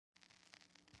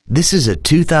This is a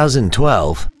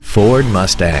 2012 Ford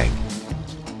Mustang.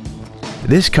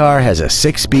 This car has a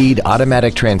 6-speed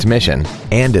automatic transmission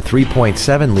and a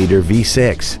 3.7-liter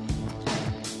V6.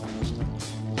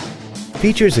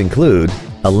 Features include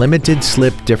a limited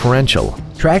slip differential,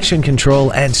 traction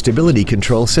control and stability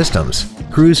control systems,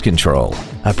 cruise control,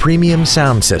 a premium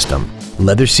sound system,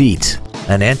 leather seats,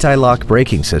 an anti-lock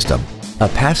braking system, a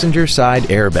passenger side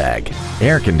airbag,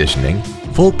 air conditioning,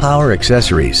 full power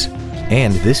accessories,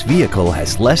 and this vehicle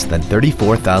has less than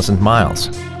 34,000 miles.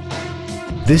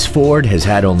 This Ford has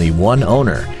had only one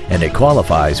owner and it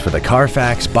qualifies for the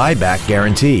Carfax buyback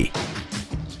guarantee.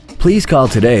 Please call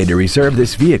today to reserve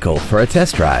this vehicle for a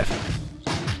test drive.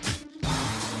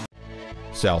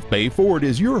 South Bay Ford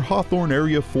is your Hawthorne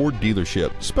area Ford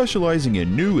dealership, specializing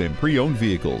in new and pre-owned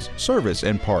vehicles, service,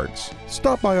 and parts.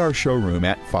 Stop by our showroom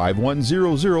at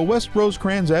 5100 West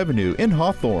Rosecrans Avenue in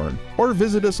Hawthorne, or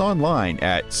visit us online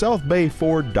at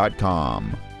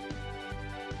southbayford.com.